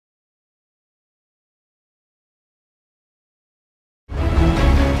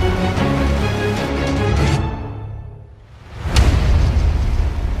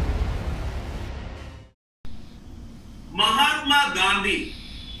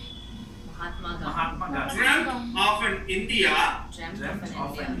Mahatma Gandhi dreamt of an India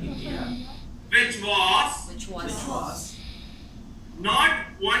which was not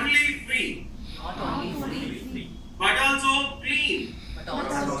only free but also clean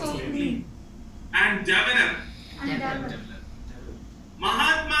and developed.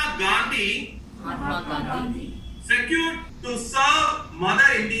 Mahatma Gandhi secured to serve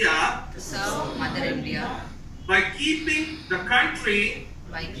Mother India by keeping the country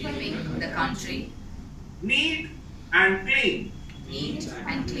neat and clean.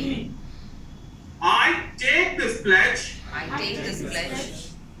 I take this pledge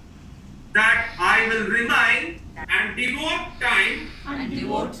that I will remain and devote time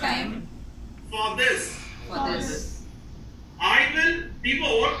for this. I will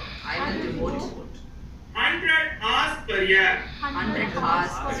devote 100 hours per year.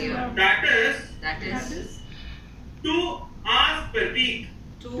 That is 2 hours per week.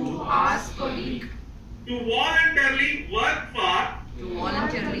 To voluntarily work for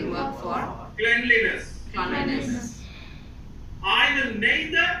cleanliness. I will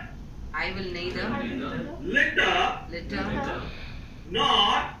neither litter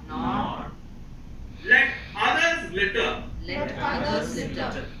nor let others litter.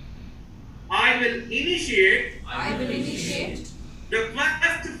 I will initiate the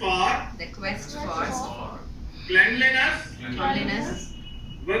quest for cleanliness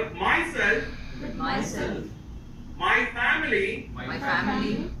with myself, my family,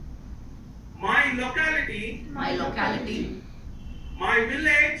 my locality, my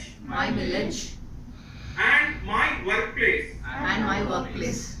village, and my workplace.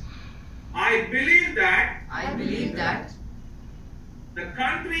 I believe that the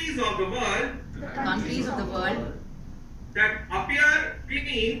countries of the world that appear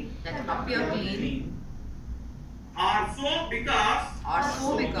clean are so because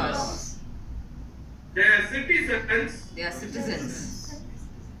their citizens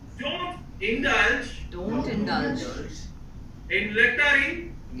don't indulge in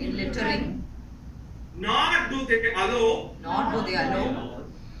littering, nor do they allow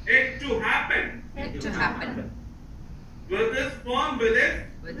it to happen. With this firm belief,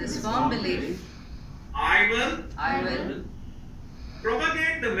 I will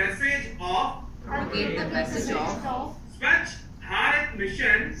propagate the message of Swachh Bharat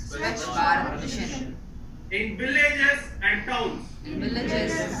Mission in villages and towns.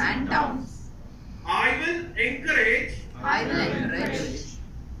 I will encourage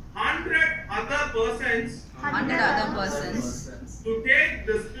 100 other persons to take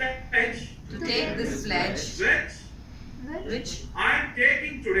this pledge which I am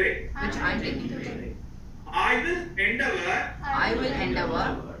taking today. I will endeavor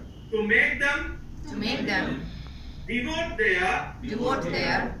to make them devote their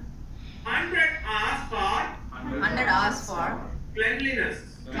 100 hours for cleanliness.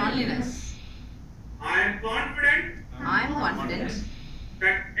 I am confident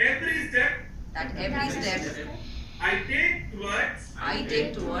that every step I take towards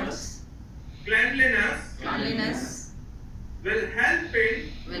cleanliness will help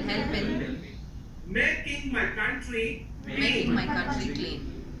in making my country clean.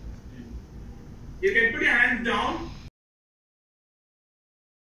 You can put your hands down.